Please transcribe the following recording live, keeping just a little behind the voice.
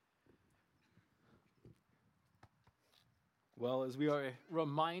Well, as we are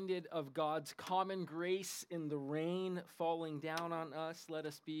reminded of God's common grace in the rain falling down on us, let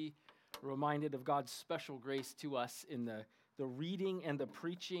us be reminded of God's special grace to us in the reading and the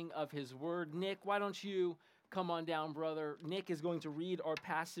preaching of his word. Nick, why don't you come on down, brother? Nick is going to read our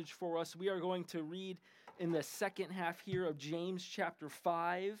passage for us. We are going to read in the second half here of James chapter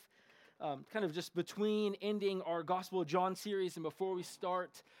 5. Kind of just between ending our Gospel of John series and before we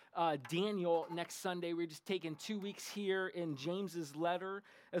start Daniel next Sunday, we're just taking 2 weeks here in James's letter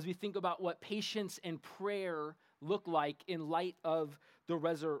as we think about what patience and prayer look like in light of the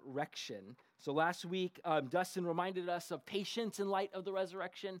resurrection. So last week, Dustin reminded us of patience in light of the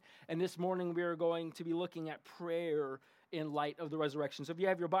resurrection, and this morning we are going to be looking at prayer in light of the resurrection. So if you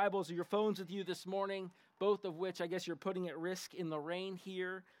have your Bibles or your phones with you this morning, both of which I guess you're putting at risk in the rain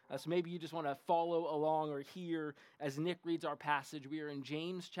here, so maybe you just want to follow along or hear as Nick reads our passage. We are in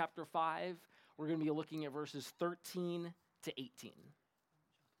James chapter 5. We're going to be looking at verses 13 to 18.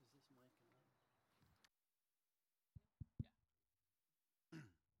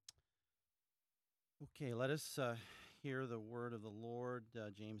 Okay, let us hear the word of the Lord,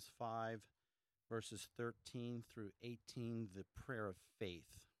 James 5, verses 13 through 18, the prayer of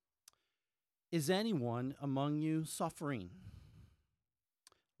faith. Is anyone among you suffering?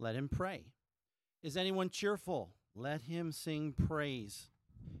 Let him pray. Is anyone cheerful? Let him sing praise.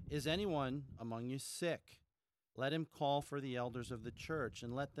 Is anyone among you sick? Let him call for the elders of the church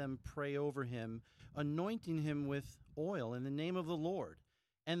and let them pray over him, anointing him with oil in the name of the Lord.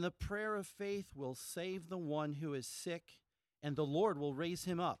 And the prayer of faith will save the one who is sick, and the Lord will raise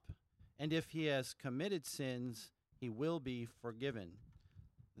him up. And if he has committed sins, he will be forgiven.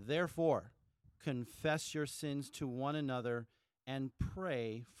 Therefore, confess your sins to one another and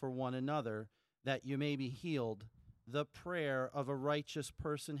pray for one another that you may be healed. The prayer of a righteous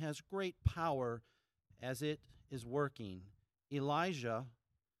person has great power as it is working. Elijah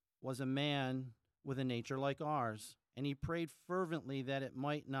was a man with a nature like ours, and he prayed fervently that it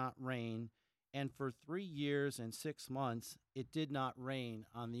might not rain, and for 3 years and 6 months it did not rain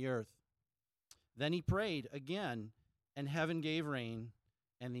on the earth. Then he prayed again, and heaven gave rain,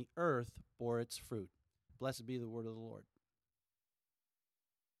 and the earth bore its fruit. Blessed be the word of the Lord.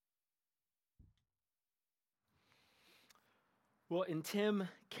 Well, in Tim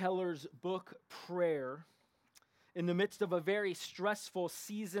Keller's book, Prayer, in the midst of a very stressful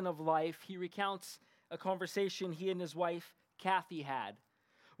season of life, he recounts a conversation he and his wife, Kathy, had.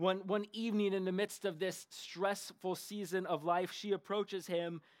 One evening in the midst of this stressful season of life, she approaches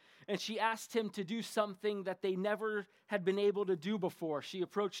him and she asked him to do something that they never had been able to do before. She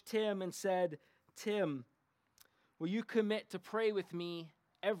approached Tim and said, "Tim, will you commit to pray with me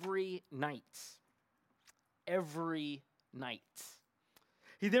every night?" Every night.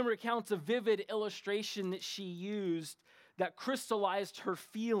 He then recounts a vivid illustration that she used that crystallized her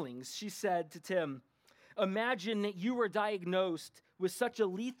feelings. She said to Tim, "Imagine that you were diagnosed with such a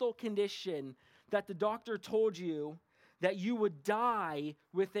lethal condition that the doctor told you that you would die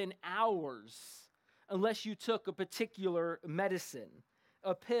within hours unless you took a particular medicine,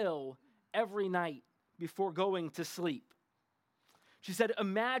 a pill, every night before going to sleep." She said,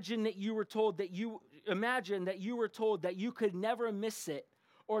 imagine that you were told that you could never miss it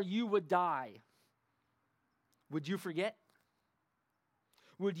or you would die. Would you forget?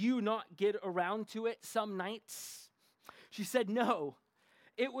 Would you not get around to it some nights? She said, no.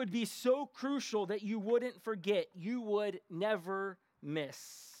 It would be so crucial that you wouldn't forget. You would never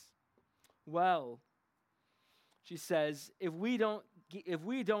miss. Well, she says, if we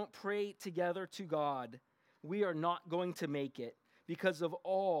don't pray together to God, we are not going to make it because of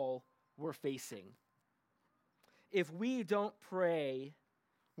all we're facing. If we don't pray,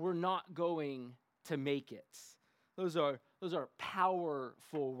 we're not going to make it. Those are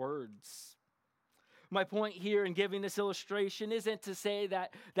powerful words. My point here in giving this illustration isn't to say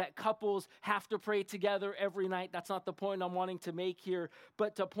that couples have to pray together every night. That's not the point I'm wanting to make here,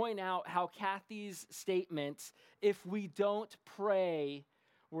 but to point out how Kathy's statement, if we don't pray,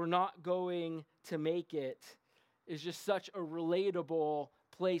 we're not going to make it, is just such a relatable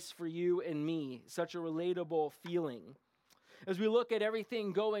place for you and me, such a relatable feeling. As we look at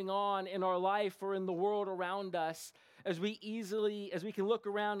everything going on in our life or in the world around us, as we can look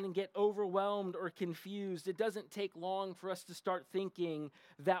around and get overwhelmed or confused, it doesn't take long for us to start thinking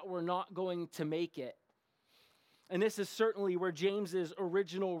that we're not going to make it. And this is certainly where James's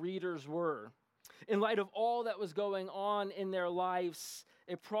original readers were. In light of all that was going on in their lives,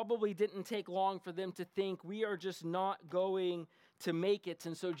 it probably didn't take long for them to think we are just not going to make it.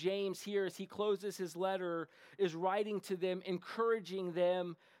 And so James here, as he closes his letter, is writing to them, encouraging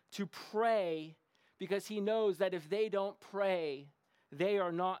them to pray because he knows that if they don't pray, they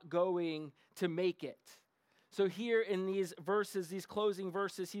are not going to make it. So here in these verses, these closing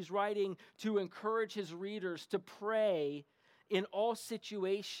verses, he's writing to encourage his readers to pray in all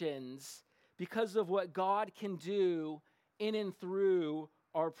situations because of what God can do in and through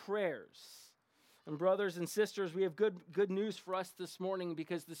our prayers. And brothers and sisters, we have good news for us this morning,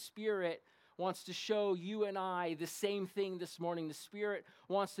 because the Spirit wants to show you and I the same thing this morning. The Spirit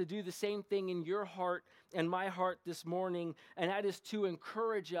wants to do the same thing in your heart and my heart this morning, and that is to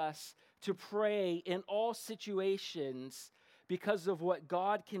encourage us to pray in all situations because of what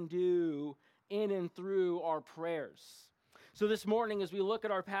God can do in and through our prayers. So this morning, as we look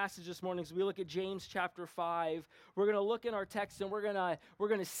at our passage this morning, as we look at James chapter 5, we're going to look in our text and we're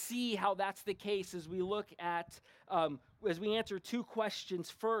going to see how that's the case as we look at, as we answer two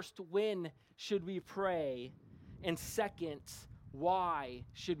questions. First, when should we pray? And second, why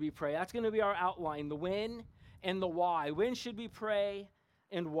should we pray? That's going to be our outline, the when and the why. When should we pray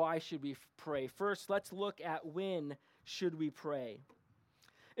and why should we pray? First, let's look at when should we pray.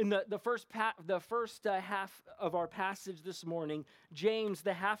 In the first half of our passage this morning, James,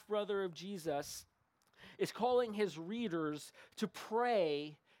 the half-brother of Jesus, is calling his readers to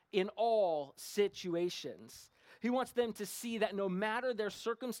pray in all situations. He wants them to see that no matter their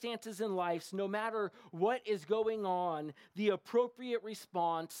circumstances in life, no matter what is going on, the appropriate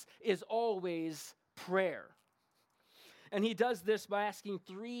response is always prayer. And he does this by asking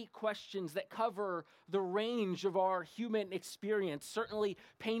three questions that cover the range of our human experience, certainly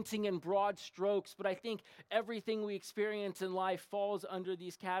painting in broad strokes, but I think everything we experience in life falls under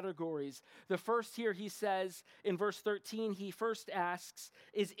these categories. The first here, he says in verse 13, he first asks,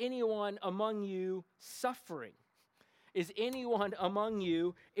 is anyone among you suffering? Is anyone among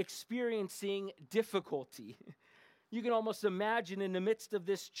you experiencing difficulty? You can almost imagine in the midst of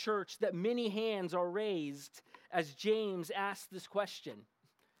this church that many hands are raised as James asks this question.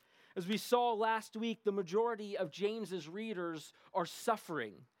 As we saw last week, the majority of James's readers are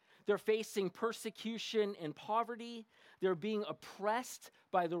suffering. They're facing persecution and poverty. They're being oppressed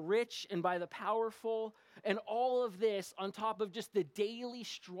by the rich and by the powerful. And all of this on top of just the daily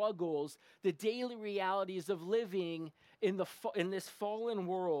struggles, the daily realities of living in this fallen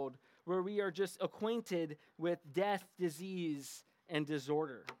world where we are just acquainted with death, disease, and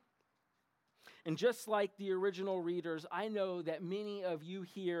disorder. And just like the original readers, I know that many of you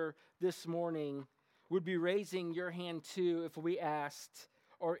here this morning would be raising your hand too if we asked,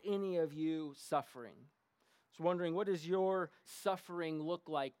 are any of you suffering? I was wondering, what does your suffering look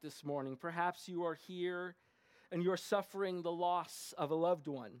like this morning? Perhaps you are here and you're suffering the loss of a loved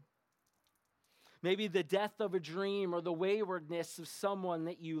one. Maybe the death of a dream or the waywardness of someone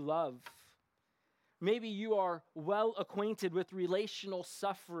that you love. Maybe you are well acquainted with relational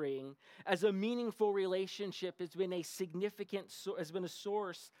suffering, as a meaningful relationship has been a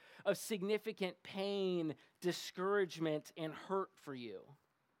source of significant pain, discouragement, and hurt for you.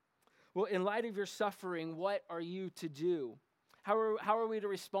 Well, in light of your suffering, what are you to do? How are we to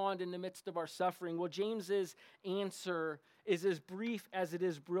respond in the midst of our suffering? Well, James's answer is as brief as it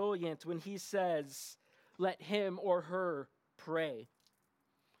is brilliant when he says, let him or her pray.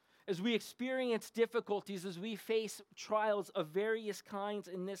 As we experience difficulties, as we face trials of various kinds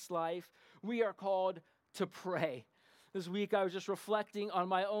in this life, we are called to pray. This week I was just reflecting on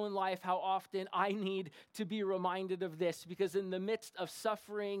my own life, how often I need to be reminded of this, because in the midst of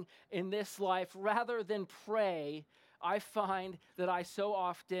suffering in this life, rather than pray, I find that I so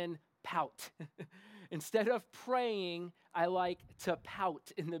often pout. Instead of praying, I like to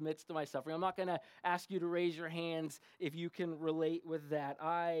pout in the midst of my suffering. I'm not going to ask you to raise your hands if you can relate with that.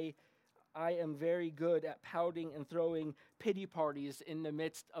 I am very good at pouting and throwing pity parties in the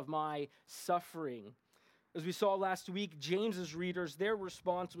midst of my suffering. As we saw last week, James's readers, their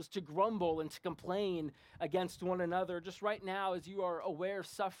response was to grumble and to complain against one another. Just right now, as you are aware of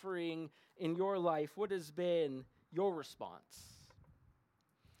suffering in your life, what has been your response?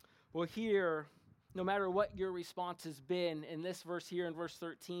 Well, here, no matter what your response has been, in this verse here, in verse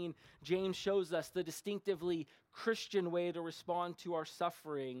 13, James shows us the distinctively Christian way to respond to our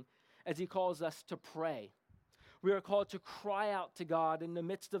suffering as he calls us to pray. We are called to cry out to God in the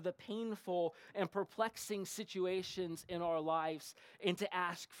midst of the painful and perplexing situations in our lives and to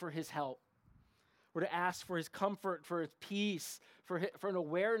ask for his help. We're to ask for his comfort, for his peace, for an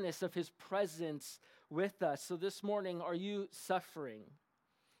awareness of his presence with us. So this morning, are you suffering?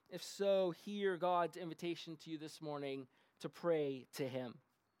 If so, hear God's invitation to you this morning to pray to him.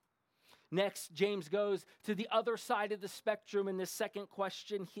 Next, James goes to the other side of the spectrum in this second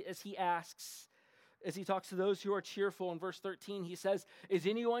question as he talks to those who are cheerful. In verse 13, he says, is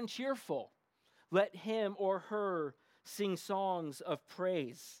anyone cheerful? Let him or her sing songs of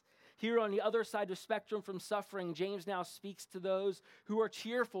praise. Here on the other side of the spectrum from suffering, James now speaks to those who are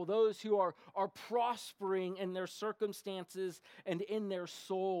cheerful, those who are prospering in their circumstances and in their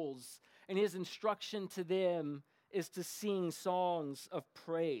souls. And his instruction to them is to sing songs of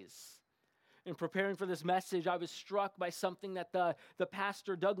praise. In preparing for this message, I was struck by something that the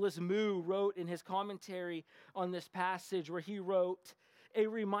pastor Douglas Moo wrote in his commentary on this passage, where he wrote, "A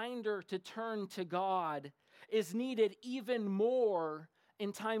reminder to turn to God is needed even more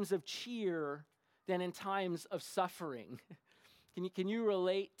in times of cheer than in times of suffering." Can you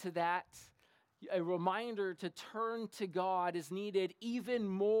relate to that? A reminder to turn to God is needed even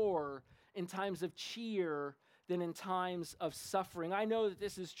more in times of cheer than in times of suffering. I know that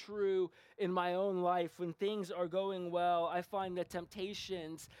this is true in my own life. When things are going well, I find the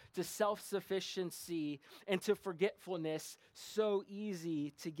temptations to self-sufficiency and to forgetfulness so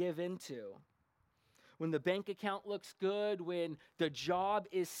easy to give into. When the bank account looks good, when the job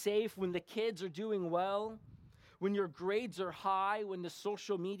is safe, when the kids are doing well, when your grades are high, when the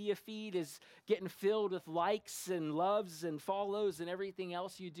social media feed is getting filled with likes and loves and follows and everything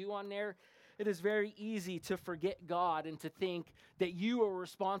else you do on there, it is very easy to forget God and to think that you are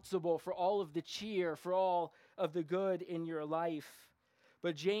responsible for all of the cheer, for all of the good in your life.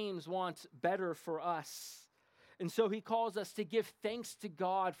 But James wants better for us. And so he calls us to give thanks to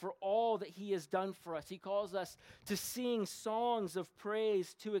God for all that he has done for us. He calls us to sing songs of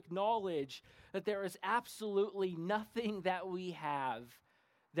praise, to acknowledge that there is absolutely nothing that we have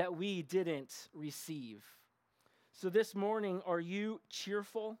that we didn't receive. So this morning, are you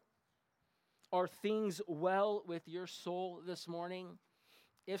cheerful? Are things well with your soul this morning?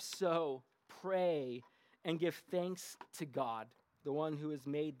 If so, pray and give thanks to God, the one who has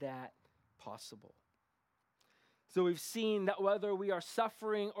made that possible. So we've seen that whether we are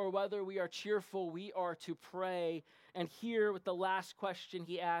suffering or whether we are cheerful, we are to pray. And here with the last question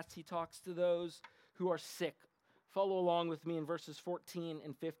he asks, he talks to those who are sick. Follow along with me in verses 14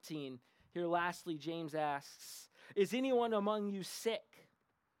 and 15. Here lastly, James asks, "Is anyone among you sick?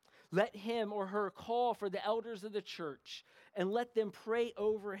 Let him or her call for the elders of the church and let them pray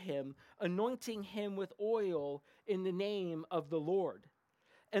over him, anointing him with oil in the name of the Lord.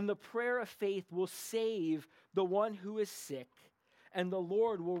 And the prayer of faith will save the one who is sick, and the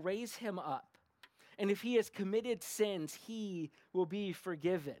Lord will raise him up. And if he has committed sins, he will be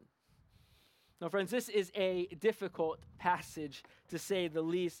forgiven." Now, friends, this is a difficult passage, to say the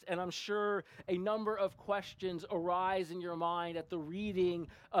least, and I'm sure a number of questions arise in your mind at the reading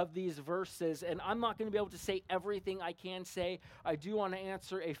of these verses, and I'm not going to be able to say everything I can say. I do want to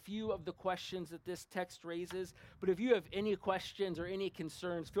answer a few of the questions that this text raises, but if you have any questions or any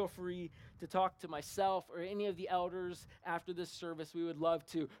concerns, feel free to talk to myself or any of the elders after this service. We would love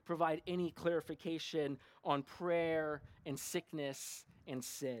to provide any clarification on prayer and sickness and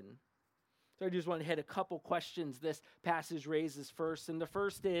sin. So I just want to hit a couple questions this passage raises first. And the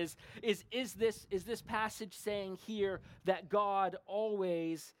first is this passage saying here that God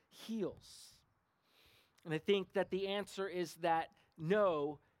always heals? And I think that the answer is that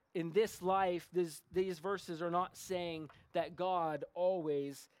no, in this life, these verses are not saying that God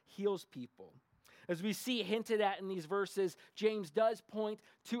always heals people. As we see hinted at in these verses, James does point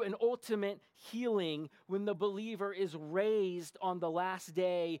to an ultimate healing when the believer is raised on the last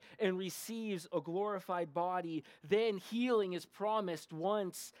day and receives a glorified body. Then healing is promised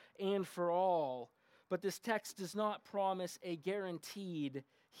once and for all. But this text does not promise a guaranteed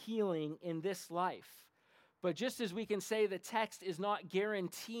healing in this life. But just as we can say the text is not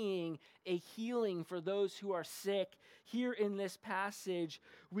guaranteeing a healing for those who are sick, here in this passage,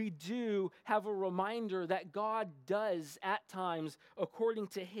 we do have a reminder that God does at times, according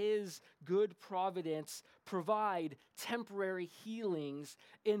to his good providence, provide temporary healings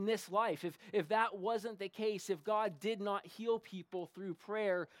in this life. If that wasn't the case, if God did not heal people through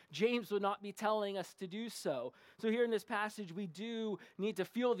prayer, James would not be telling us to do so. So here in this passage, we do need to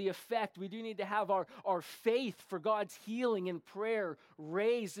feel the effect. We do need to have our faith for God's healing and prayer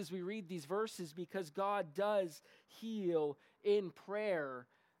raised as we read these verses, because God does heal in prayer,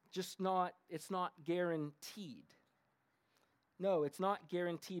 it's not guaranteed. No, it's not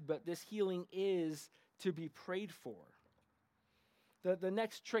guaranteed, but this healing is to be prayed for. The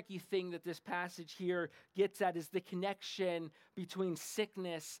next tricky thing that this passage here gets at is the connection between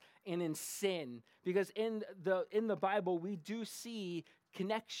sickness and in sin. Because in the Bible, we do see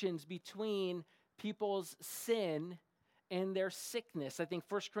connections between people's sin and their sickness. I think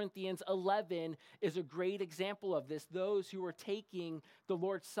 1 Corinthians 11 is a great example of this. Those who were taking the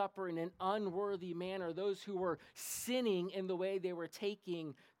Lord's Supper in an unworthy manner, those who were sinning in the way they were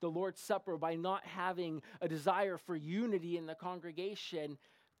taking the Lord's Supper by not having a desire for unity in the congregation.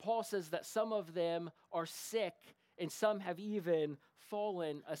 Paul says that some of them are sick and some have even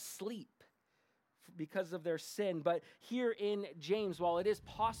fallen asleep because of their sin. But here in James, while it is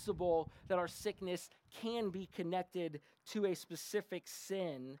possible that our sickness can be connected to a specific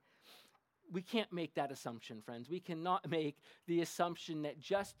sin, we can't make that assumption, friends. We cannot make the assumption that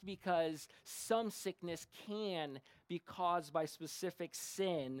just because some sickness can be caused by specific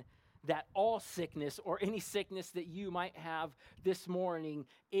sin, that all sickness or any sickness that you might have this morning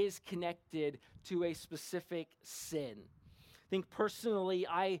is connected to a specific sin. I think personally,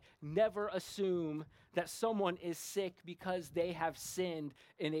 I never assume that someone is sick because they have sinned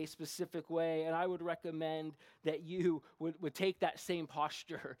in a specific way. And I would recommend that you would take that same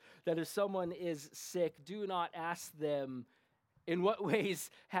posture, that if someone is sick, do not ask them, in what ways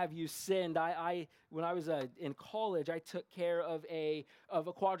have you sinned? When I was in college, I took care of a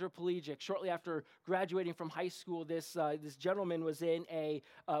quadriplegic. Shortly after graduating from high school, this gentleman was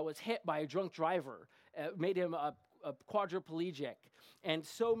hit by a drunk driver, made him a quadriplegic. And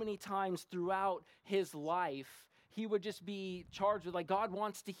so many times throughout his life, he would just be charged with, like, God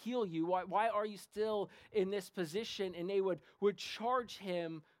wants to heal you. Why are you still in this position? And they would charge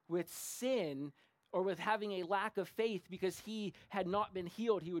him with sin or with having a lack of faith because he had not been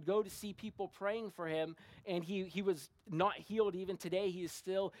healed. He would go to see people praying for him, and he was not healed. Even today, he is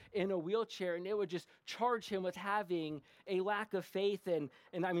still in a wheelchair, and they would just charge him with having a lack of faith. And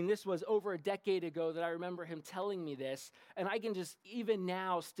I mean, this was over a decade ago that I remember him telling me this, and I can just even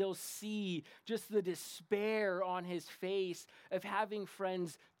now still see just the despair on his face of having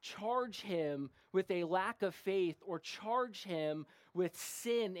friends charge him with a lack of faith or charge him with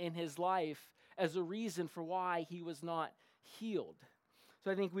sin in his life as a reason for why he was not healed.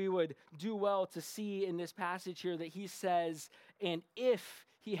 So I think we would do well to see in this passage here that he says, and if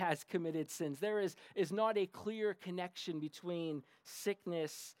he has committed sins. There is not a clear connection between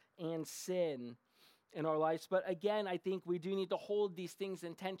sickness and sin in our lives. But again, I think we do need to hold these things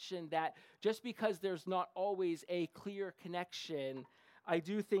in tension, that just because there's not always a clear connection, I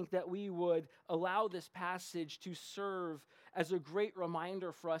do think that we would allow this passage to serve as a great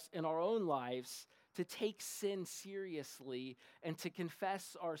reminder for us in our own lives to take sin seriously and to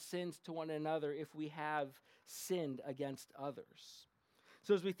confess our sins to one another if we have sinned against others.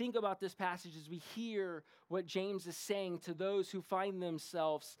 So as we think about this passage, as we hear what James is saying to those who find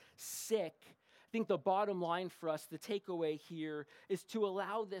themselves sick, I think the bottom line for us, the takeaway here, is to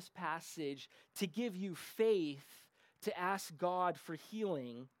allow this passage to give you faith to ask God for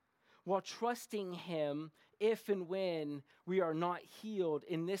healing while trusting him if and when we are not healed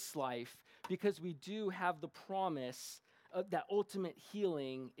in this life, because we do have the promise that ultimate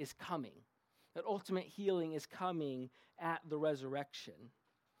healing is coming. That ultimate healing is coming at the resurrection.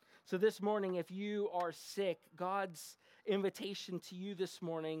 So this morning, if you are sick, God's invitation to you this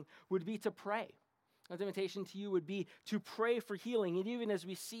morning would be to pray. God's invitation to you would be to pray for healing. And even as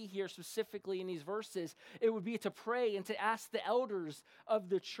we see here specifically in these verses, it would be to pray and to ask the elders of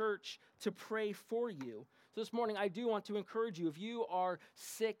the church to pray for you. So this morning, I do want to encourage you, if you are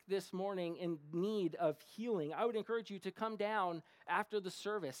sick this morning in need of healing, I would encourage you to come down after the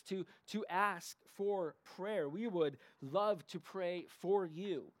service to ask for prayer. We would love to pray for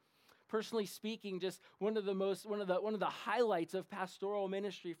you. Personally speaking, just one of the highlights of pastoral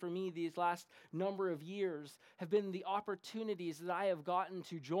ministry for me these last number of years have been the opportunities that I have gotten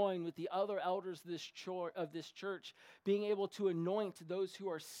to join with the other elders of this church, being able to anoint those who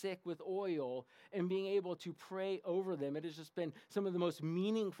are sick with oil and being able to pray over them. It has just been some of the most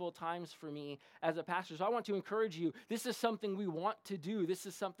meaningful times for me as a pastor. So I want to encourage you, this is something we want to do. This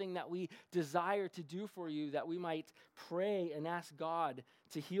is something that we desire to do for you, that we might pray and ask God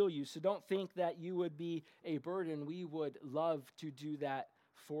to heal you. So don't think that you would be a burden. We would love to do that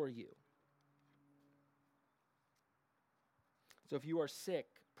for you. So if you are sick,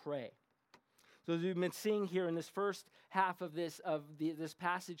 pray. So as we've been seeing here in this first half of this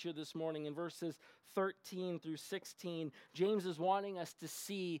passage here this morning, in verses 13 through 16, James is wanting us to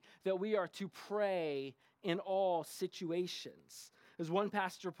see that we are to pray in all situations. As one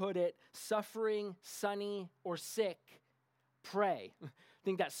pastor put it, suffering, sunny, or sick, pray. I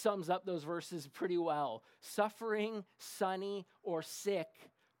think that sums up those verses pretty well. Suffering, sunny, or sick,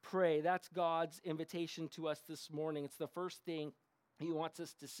 pray. That's God's invitation to us this morning. It's the first thing he wants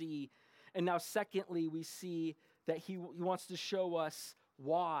us to see. And now secondly, we see that he wants to show us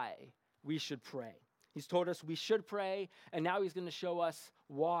why we should pray. He's told us we should pray, and now he's going to show us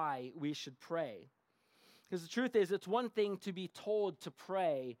why we should pray. Because the truth is, it's one thing to be told to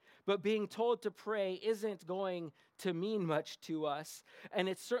pray, but being told to pray isn't going to mean much to us, and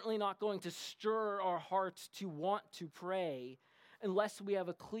it's certainly not going to stir our hearts to want to pray unless we have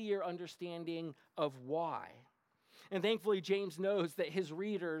a clear understanding of why. And thankfully, James knows that his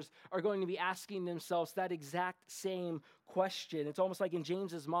readers are going to be asking themselves that exact same question. It's almost like in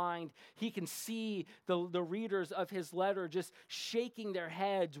James's mind, he can see the readers of his letter just shaking their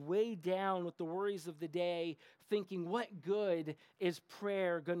heads way down with the worries of the day, thinking, what good is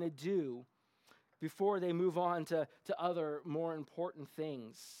prayer going to do before they move on to other more important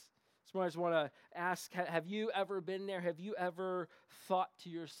things? So I just want to ask, have you ever been there? Have you ever thought to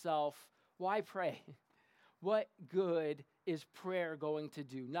yourself, why pray? What good is prayer going to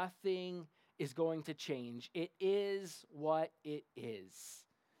do? Nothing is going to change. It is what it is.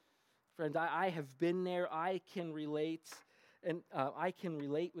 Friends, I have been there. I can relate, and I can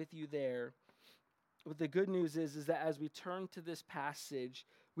relate with you there. But the good news is that as we turn to this passage,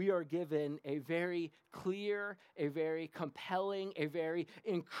 we are given a very clear, a very compelling, a very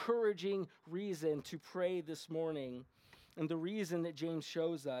encouraging reason to pray this morning. And the reason that James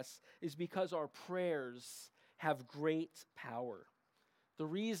shows us is because our prayers have great power. The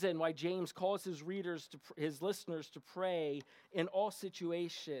reason why James calls his readers, his listeners to pray in all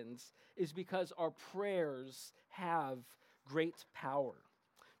situations is because our prayers have great power.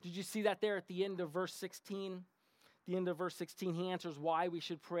 Did you see that there at the end of verse 16? The end of verse 16, he answers why we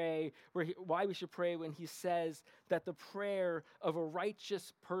should pray, why we should pray when he says that the prayer of a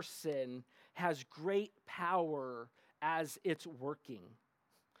righteous person has great power as it's working.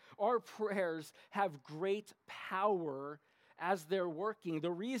 Our prayers have great power as they're working.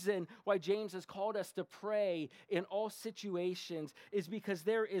 The reason why James has called us to pray in all situations is because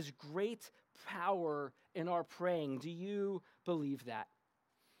there is great power in our praying. Do you believe that?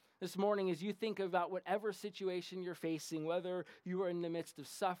 This morning, as you think about whatever situation you're facing, whether you are in the midst of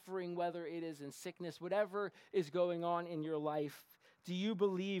suffering, whether it is in sickness, whatever is going on in your life, do you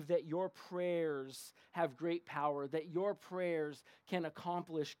believe that your prayers have great power, that your prayers can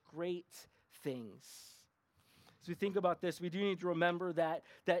accomplish great things? As we think about this, we do need to remember that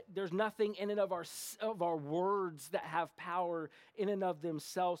there's nothing in and of our words that have power in and of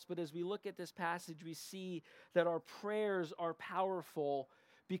themselves. But as we look at this passage, we see that our prayers are powerful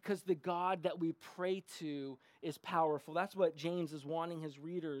because the God that we pray to is powerful. That's what James is wanting his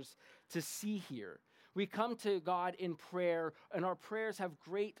readers to see here. We come to God in prayer, and our prayers have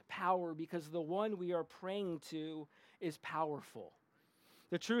great power because the one we are praying to is powerful.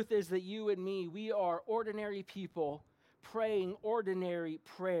 The truth is that you and me, we are ordinary people praying ordinary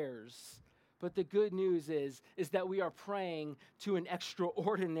prayers. But the good news is that we are praying to an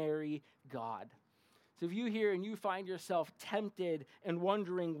extraordinary God. So if you hear and you find yourself tempted and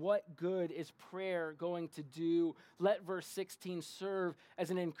wondering what good is prayer going to do, let verse 16 serve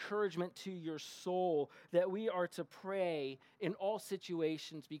as an encouragement to your soul that we are to pray in all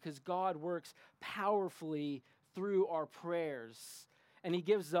situations because God works powerfully through our prayers. And he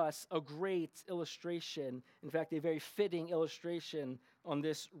gives us a great illustration, in fact, a very fitting illustration on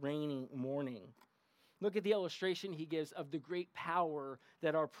this rainy morning. Look at the illustration he gives of the great power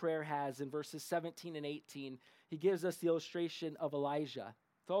that our prayer has in verses 17 and 18. He gives us the illustration of Elijah.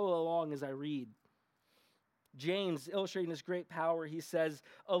 Follow along as I read. James, illustrating his great power, he says,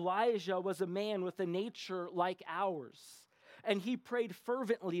 Elijah was a man with a nature like ours, and he prayed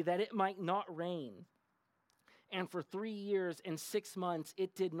fervently that it might not rain. And for 3 years and 6 months,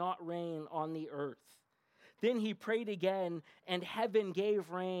 it did not rain on the earth. Then he prayed again, and heaven gave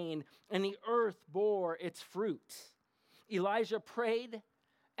rain, and the earth bore its fruit. Elijah prayed,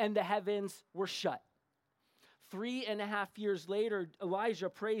 and the heavens were shut. 3.5 years later, Elijah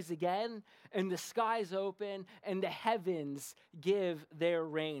prays again, and the skies open, and the heavens give their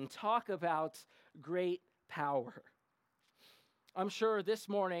rain. Talk about great power. I'm sure this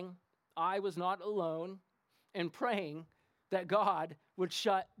morning I was not alone in praying that God would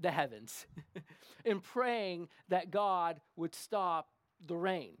shut the heavens, in praying that God would stop the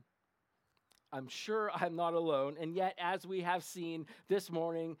rain. I'm sure I'm not alone, and yet as we have seen this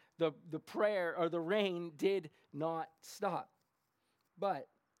morning, the prayer or the rain did not stop. But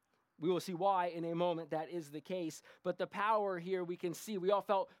We will see why in a moment that is the case. But the power here we can see. We all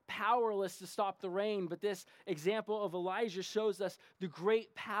felt powerless to stop the rain. But this example of Elijah shows us the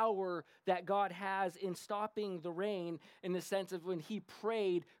great power that God has in stopping the rain, in the sense of when he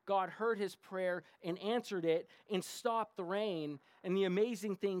prayed, God heard his prayer and answered it and stopped the rain. And the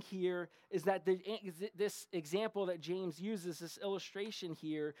amazing thing here is that this example that James uses, this illustration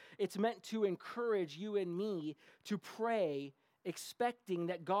here, it's meant to encourage you and me to pray, expecting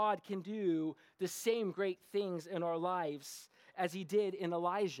that God can do the same great things in our lives as he did in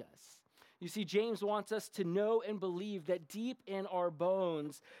Elijah's. You see, James wants us to know and believe that deep in our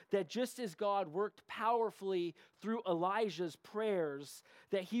bones, that just as God worked powerfully through Elijah's prayers,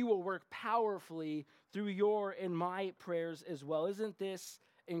 that he will work powerfully through your and my prayers as well. Isn't this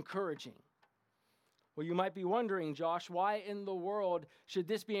encouraging? Well, you might be wondering, Josh, why in the world should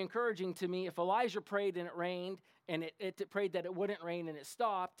this be encouraging to me if Elijah prayed and it rained, and it prayed that it wouldn't rain and it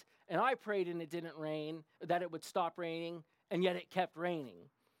stopped, and I prayed and it didn't rain, that it would stop raining, and yet it kept raining?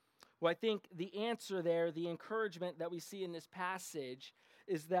 Well, I think the answer there, the encouragement that we see in this passage,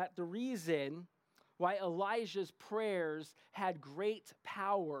 is that the reason why Elijah's prayers had great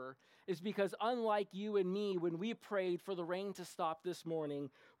power is because, unlike you and me, when we prayed for the rain to stop this morning,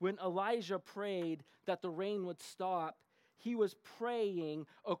 when Elijah prayed that the rain would stop, he was praying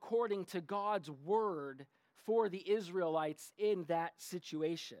according to God's word for the Israelites in that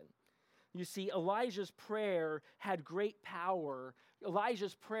situation. You see, Elijah's prayer had great power.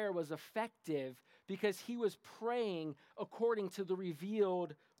 Elijah's prayer was effective because he was praying according to the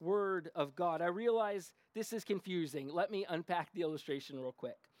revealed word of God. I realize this is confusing. Let me unpack the illustration real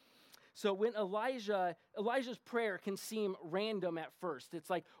quick. So when Elijah's prayer can seem random at first. It's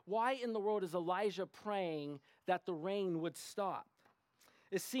like, why in the world is Elijah praying that the rain would stop?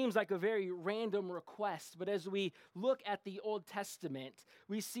 It seems like a very random request, but as we look at the Old Testament,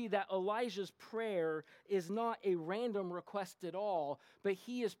 we see that Elijah's prayer is not a random request at all, but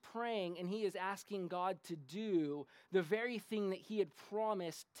he is praying and he is asking God to do the very thing that he had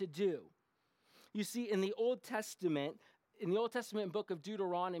promised to do. You see, in the Old Testament book of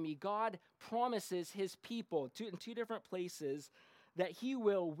Deuteronomy, God promises his people in two different places that he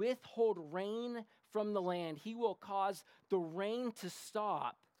will withhold rain from the land. He will cause the rain to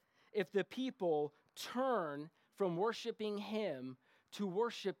stop if the people turn from worshiping him to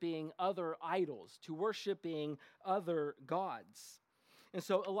worshiping other idols, to worshiping other gods. And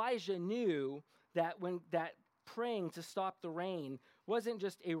so Elijah knew that that praying to stop the rain wasn't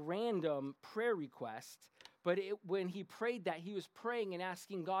just a random prayer request, but when he prayed that, he was praying and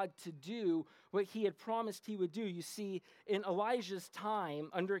asking God to do what he had promised he would do. You see, in Elijah's time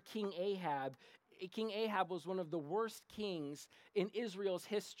under King Ahab was one of the worst kings in Israel's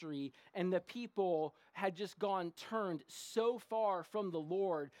history, and the people had just turned so far from the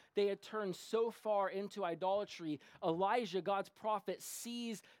Lord. They had turned so far into idolatry. Elijah, God's prophet,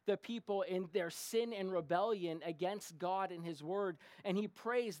 sees the people in their sin and rebellion against God and his word, and he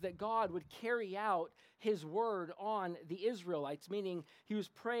prays that God would carry out his word on the Israelites, meaning he was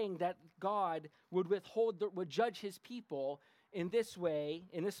praying that God would judge his people in this way,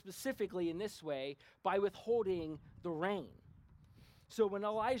 specifically in this way, by withholding the rain. So when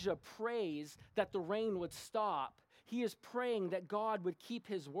Elijah prays that the rain would stop, he is praying that God would keep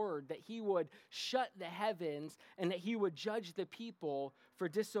his word, that he would shut the heavens, and that he would judge the people for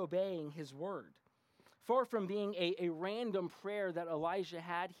disobeying his word. Far from being a random prayer that Elijah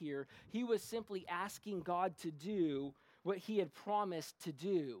had here, he was simply asking God to do what he had promised to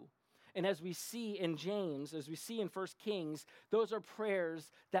do. And as we see in James, as we see in 1 Kings, those are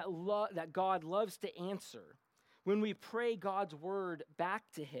prayers that God loves to answer. When we pray God's word back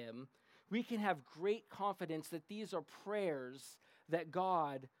to him, we can have great confidence that these are prayers that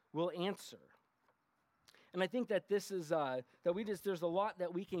God will answer. And I think that this is there's a lot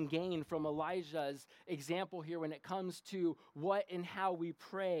that we can gain from Elijah's example here when it comes to what and how we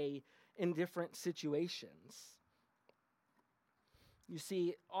pray in different situations. You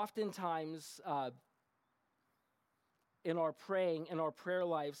see, oftentimes in our prayer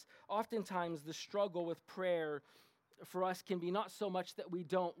lives, oftentimes the struggle with prayer for us can be not so much that we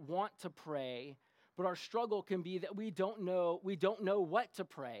don't want to pray, but our struggle can be that we don't know what to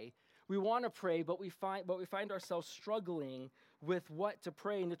pray. We want to pray, but we find ourselves struggling with what to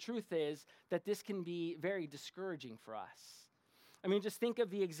pray. And the truth is that this can be very discouraging for us. I mean, just think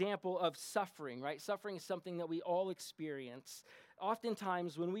of the example of suffering, right? Suffering is something that we all experience.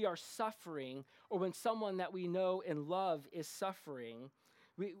 Oftentimes, when we are suffering, or when someone that we know and love is suffering,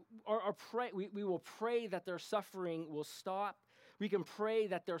 we will pray that their suffering will stop. We can pray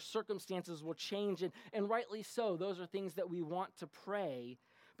that their circumstances will change, and rightly so. Those are things that we want to pray.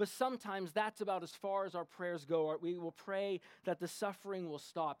 But sometimes that's about as far as our prayers go. We will pray that the suffering will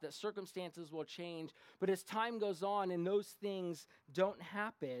stop, that circumstances will change. But as time goes on and those things don't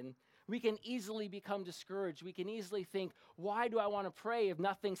happen, we can easily become discouraged. We can easily think, why do I want to pray if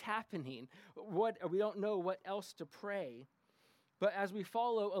nothing's happening? We don't know what else to pray. But as we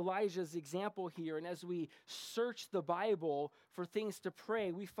follow Elijah's example here, and as we search the Bible for things to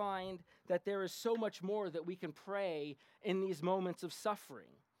pray, we find that there is so much more that we can pray in these moments of suffering.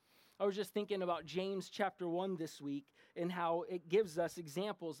 I was just thinking about James chapter 1 this week and how it gives us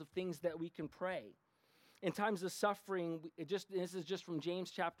examples of things that we can pray. In times of suffering, this is just from James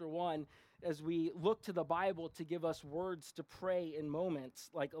chapter 1, as we look to the Bible to give us words to pray in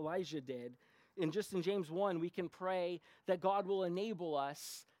moments like Elijah did. And just in James 1, we can pray that God will enable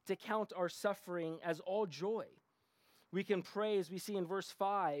us to count our suffering as all joy. We can pray, as we see in verse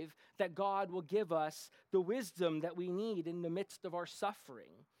 5, that God will give us the wisdom that we need in the midst of our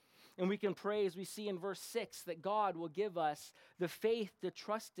suffering. And we can pray, as we see in verse 6, that God will give us the faith to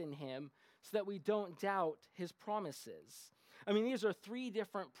trust in him so that we don't doubt his promises. I mean, these are three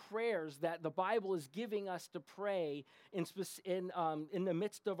different prayers that the Bible is giving us to pray in the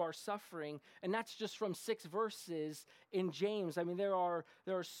midst of our suffering, and that's just from 6 verses in James. I mean, there are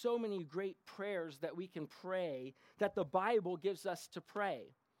so many great prayers that we can pray that the Bible gives us to pray.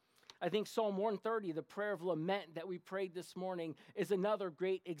 I think Psalm 130, the prayer of lament that we prayed this morning, is another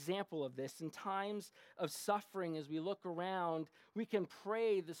great example of this. In times of suffering, as we look around, we can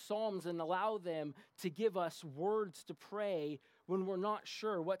pray the Psalms and allow them to give us words to pray when we're not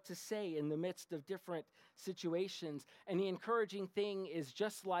sure what to say in the midst of different situations. And the encouraging thing is,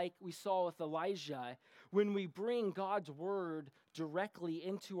 just like we saw with Elijah, when we bring God's word directly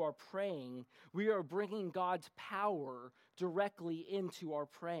into our praying, we are bringing God's power directly into our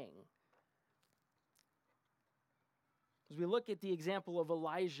praying. As we look at the example of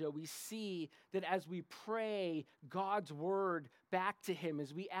Elijah, we see that as we pray God's word back to him,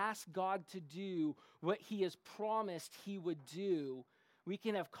 as we ask God to do what he has promised he would do, we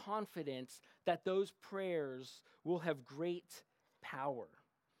can have confidence that those prayers will have great power.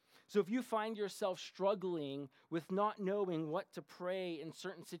 So if you find yourself struggling with not knowing what to pray in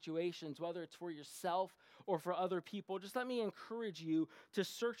certain situations, whether it's for yourself or for other people, just let me encourage you to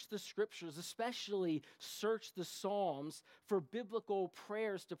search the scriptures, especially search the Psalms for biblical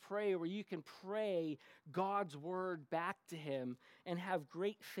prayers to pray where you can pray God's word back to him and have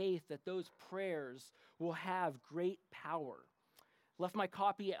great faith that those prayers will have great power. Left my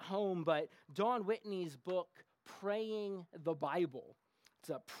copy at home, but Don Whitney's book, Praying the Bible. It's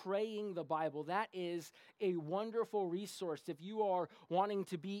Praying the Bible. That is a wonderful resource if you are wanting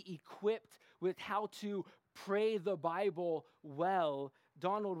to be equipped with how to pray the Bible well.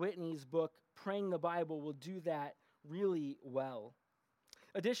 Donald Whitney's book, Praying the Bible, will do that really well.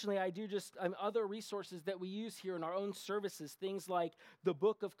 Additionally, I do just other resources that we use here in our own services, things like the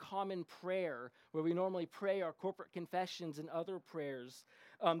Book of Common Prayer, where we normally pray our corporate confessions and other prayers,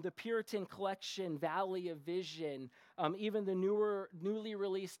 the Puritan collection, Valley of Vision, even the newly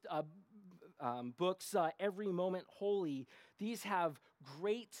released books, Every Moment Holy. These have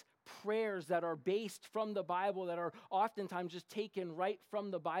great prayers that are based from the Bible, that are oftentimes just taken right from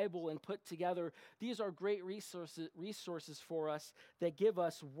the Bible and put together. These are great resources for us that give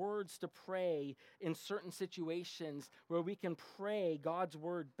us words to pray in certain situations where we can pray God's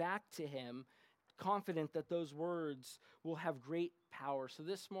word back to him, confident that those words will have great power. So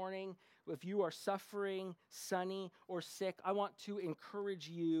this morning, if you are suffering, sunny, or sick, I want to encourage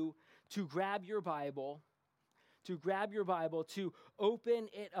you to grab your Bible, to open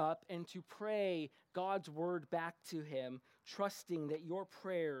it up and to pray God's word back to him, trusting that your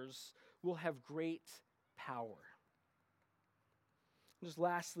prayers will have great power. Just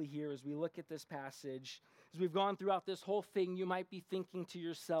lastly here, as we look at this passage, as we've gone throughout this whole thing, you might be thinking to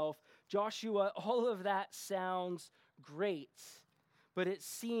yourself, Joshua, all of that sounds great, but it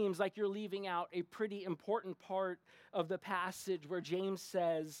seems like you're leaving out a pretty important part of the passage where James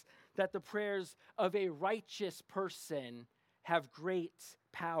says that the prayers of a righteous person have great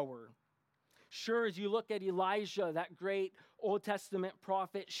power. Sure, as you look at Elijah, that great Old Testament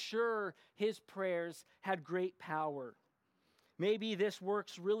prophet, sure, his prayers had great power. Maybe this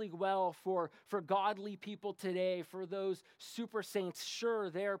works really well for godly people today, for those super saints. Sure,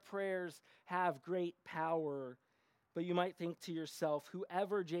 their prayers have great power. But you might think to yourself,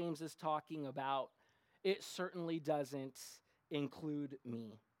 whoever James is talking about, it certainly doesn't include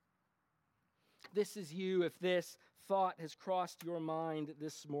me. This is you, if this thought has crossed your mind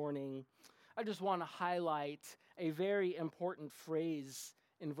this morning, I just want to highlight a very important phrase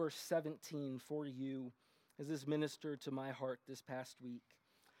in verse 17 for you as this ministered to my heart this past week.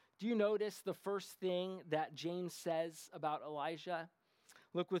 Do you notice the first thing that James says about Elijah?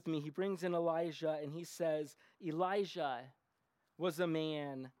 Look with me. He brings in Elijah and he says, Elijah was a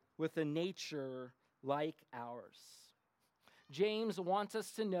man with a nature like ours. James wants us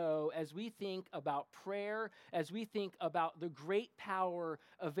to know, as we think about prayer, as we think about the great power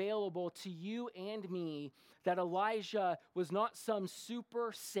available to you and me, that Elijah was not some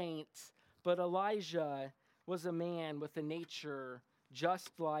super saint, but Elijah was a man with a nature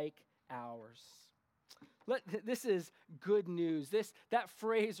just like ours. This is good news. That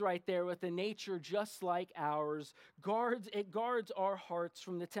phrase right there, with a nature just like ours, guards our hearts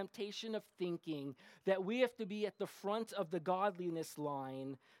from the temptation of thinking that we have to be at the front of the godliness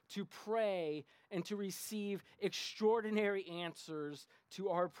line to pray and to receive extraordinary answers to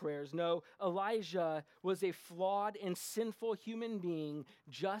our prayers. No, Elijah was a flawed and sinful human being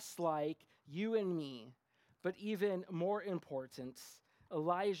just like you and me. But even more important,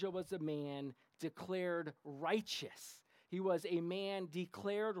 Elijah was a man declared righteous. He was a man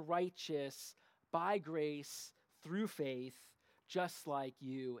declared righteous by grace through faith, just like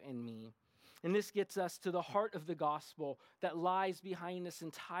you and me. And this gets us to the heart of the gospel that lies behind this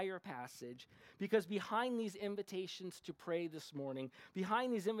entire passage, because behind these invitations to pray this morning,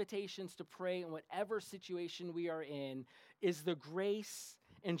 behind these invitations to pray in whatever situation we are in, is the grace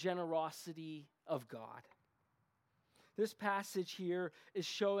and generosity of God. This passage here is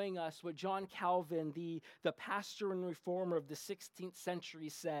showing us what John Calvin, the pastor and reformer of the 16th century,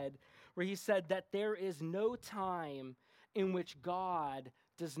 said, where he said that there is no time in which God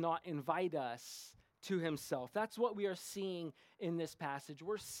does not invite us to himself. That's what we are seeing in this passage.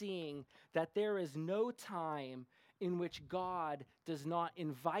 We're seeing that there is no time in which God does not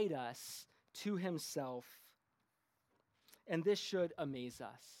invite us to himself. And this should amaze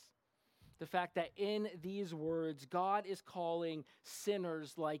us. The fact that in these words, God is calling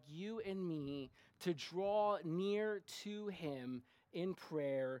sinners like you and me to draw near to him in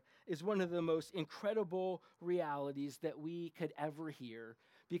prayer is one of the most incredible realities that we could ever hear.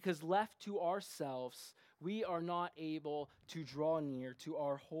 Because left to ourselves, we are not able to draw near to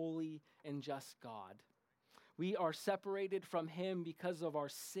our holy and just God. We are separated from him because of our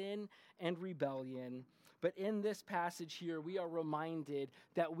sin and rebellion. But in this passage here, we are reminded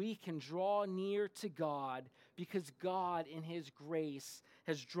that we can draw near to God because God, in his grace,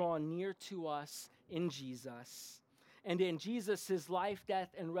 has drawn near to us in Jesus. And in Jesus' life,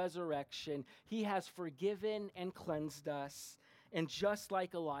 death, and resurrection, he has forgiven and cleansed us. And just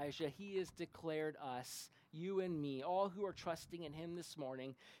like Elijah, he has declared us, you and me, all who are trusting in him this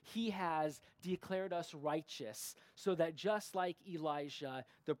morning, he has declared us righteous, so that just like Elijah,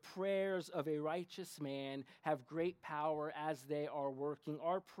 the prayers of a righteous man have great power as they are working.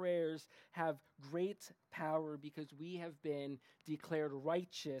 Our prayers have great power because we have been declared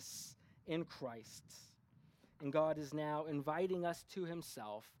righteous in Christ. And God is now inviting us to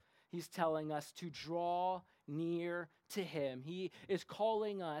himself. He's telling us to draw near to him. He is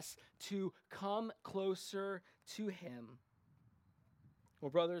calling us to come closer to him.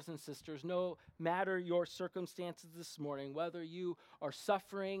 Well, brothers and sisters, no matter your circumstances this morning, whether you are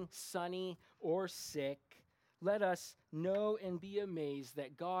suffering, sunny, or sick, let us know and be amazed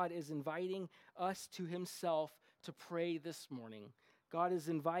that God is inviting us to himself to pray this morning. God is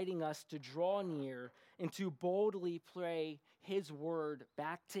inviting us to draw near and to boldly pray his word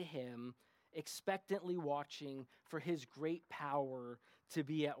back to him, expectantly watching for his great power to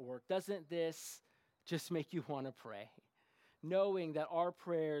be at work. Doesn't this just make you want to pray? Knowing that our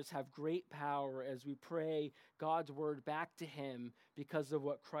prayers have great power as we pray God's word back to him because of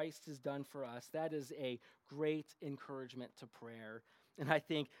what Christ has done for us, that is a great encouragement to prayer. And I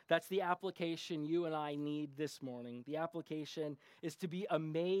think that's the application you and I need this morning. The application is to be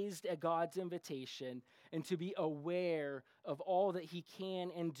amazed at God's invitation and to be aware of all that he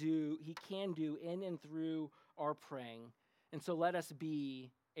can do in and through our praying. And so let us be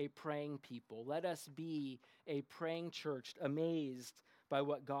a praying people. Let us be a praying church, amazed by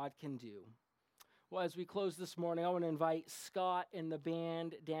what God can do. Well, as we close this morning, I want to invite Scott and the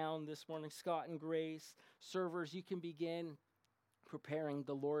band down this morning. Scott and Grace, servers, you can begin preparing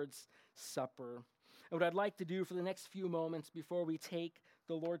the Lord's Supper. And what I'd like to do for the next few moments before we take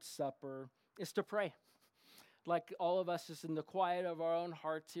the Lord's Supper is to pray. Like all of us, just in the quiet of our own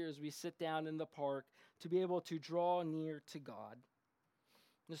hearts here as we sit down in the park, to be able to draw near to God.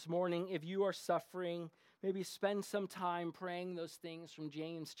 This morning, if you are suffering, maybe spend some time praying those things from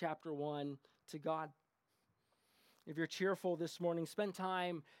James chapter 1 to God. If you're cheerful this morning, spend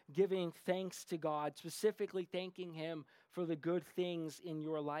time giving thanks to God, specifically thanking him for the good things in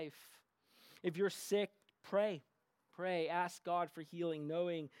your life. If you're sick, pray pray, ask God for healing,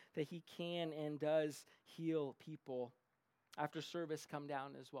 knowing that he can and does heal people. After service, come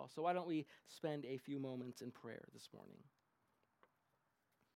down as well. So why don't we spend a few moments in prayer this morning?